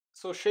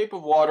So Shape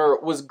of Water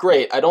was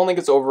great. I don't think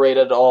it's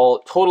overrated at all.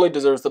 Totally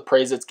deserves the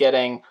praise it's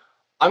getting.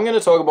 I'm going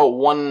to talk about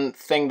one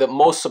thing that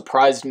most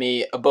surprised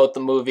me about the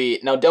movie.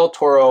 Now, Del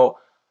Toro,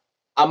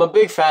 I'm a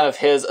big fan of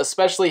his,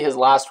 especially his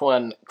last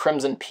one,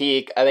 Crimson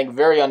Peak. I think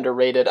very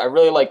underrated. I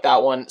really like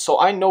that one. So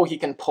I know he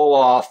can pull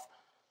off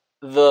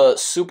the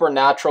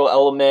supernatural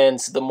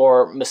elements, the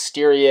more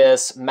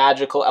mysterious,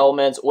 magical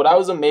elements. What I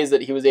was amazed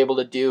that he was able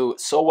to do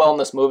so well in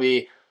this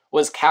movie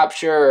was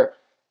capture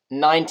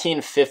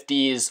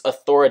 1950s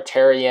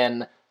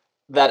authoritarian,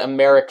 that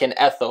American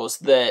ethos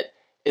that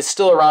is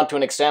still around to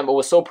an extent, but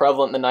was so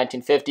prevalent in the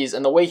 1950s.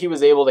 And the way he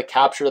was able to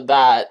capture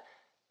that,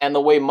 and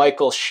the way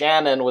Michael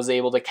Shannon was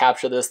able to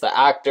capture this, the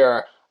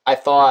actor, I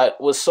thought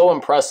was so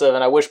impressive.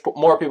 And I wish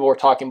more people were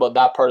talking about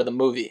that part of the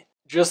movie.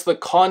 Just the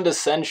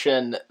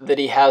condescension that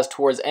he has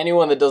towards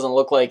anyone that doesn't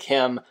look like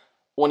him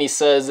when he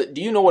says,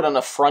 do you know what an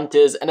affront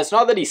is? And it's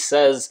not that he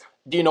says,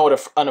 do you know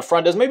what an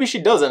affront is? Maybe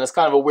she doesn't. It's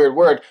kind of a weird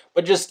word,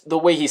 but just the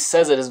way he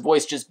says it, his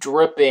voice just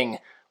dripping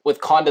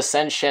with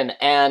condescension.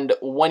 And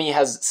when he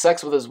has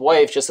sex with his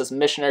wife, just this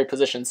missionary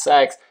position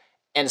sex,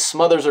 and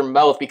smothers her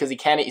mouth because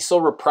he's so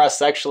repressed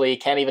sexually, he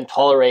can't even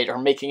tolerate her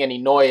making any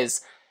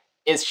noise.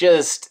 It's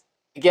just,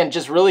 again,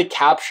 just really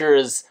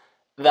captures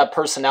that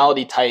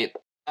personality type.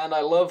 And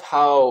I love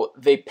how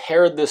they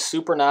paired this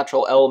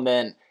supernatural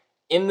element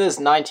in this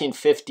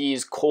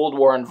 1950s Cold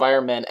War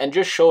environment and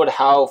just showed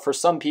how, for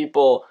some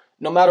people,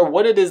 no matter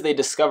what it is they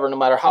discover, no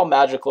matter how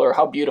magical or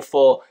how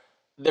beautiful,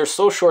 they're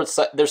so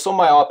they're so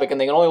myopic and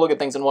they can only look at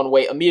things in one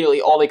way. Immediately,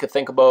 all they could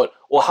think about,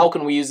 well, how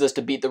can we use this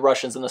to beat the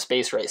Russians in the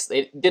space race?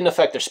 It didn't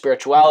affect their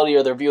spirituality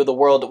or their view of the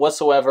world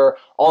whatsoever.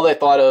 All they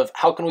thought of,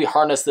 how can we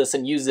harness this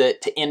and use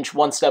it to inch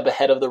one step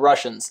ahead of the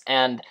Russians?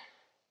 And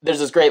there's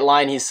this great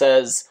line he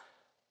says,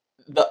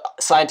 the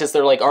scientists,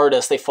 they're like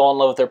artists, they fall in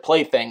love with their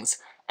playthings.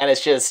 And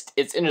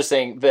it's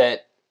interesting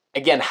that,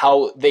 again,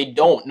 how they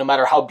don't, no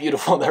matter how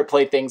beautiful their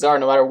playthings are,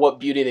 no matter what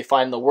beauty they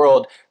find in the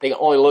world, they can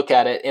only look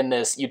at it in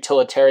this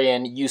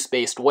utilitarian,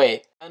 use-based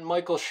way. And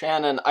Michael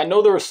Shannon, I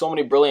know there were so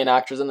many brilliant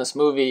actors in this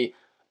movie,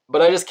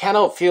 but I just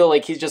cannot feel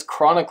like he's just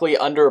chronically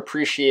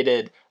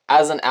underappreciated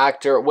as an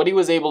actor. What he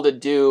was able to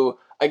do,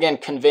 again,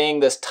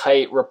 conveying this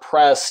tight,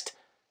 repressed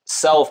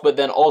self, but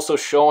then also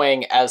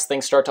showing as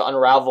things start to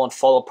unravel and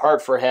fall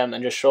apart for him,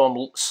 and just show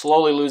him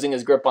slowly losing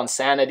his grip on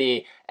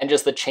sanity and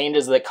just the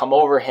changes that come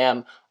over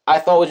him, I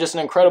thought was just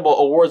an incredible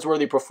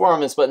awards-worthy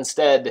performance. But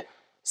instead,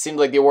 seemed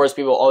like the awards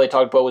people, all they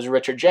talked about was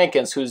Richard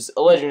Jenkins, who's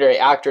a legendary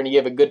actor and he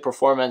gave a good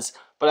performance,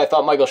 but I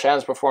thought Michael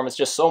Shannon's performance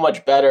just so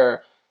much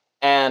better.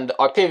 And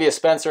Octavia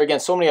Spencer,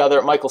 again, so many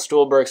other, Michael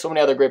Stuhlbarg, so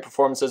many other great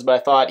performances, but I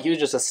thought he was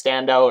just a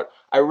standout.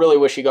 I really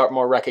wish he got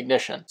more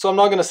recognition. So I'm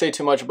not going to say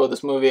too much about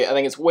this movie. I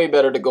think it's way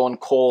better to go in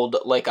cold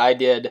like I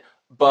did,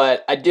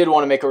 but I did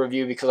want to make a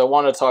review because I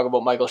wanted to talk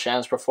about Michael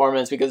Shannon's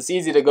performance, because it's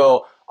easy to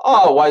go,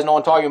 oh, why is no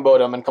one talking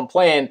about him, and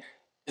complain.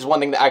 Is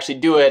one thing to actually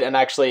do it and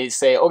actually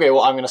say, okay,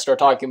 well, I'm going to start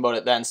talking about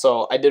it then.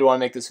 So I did want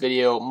to make this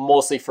video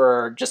mostly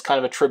for just kind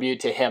of a tribute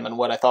to him and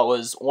what I thought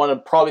was one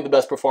of probably the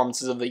best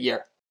performances of the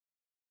year.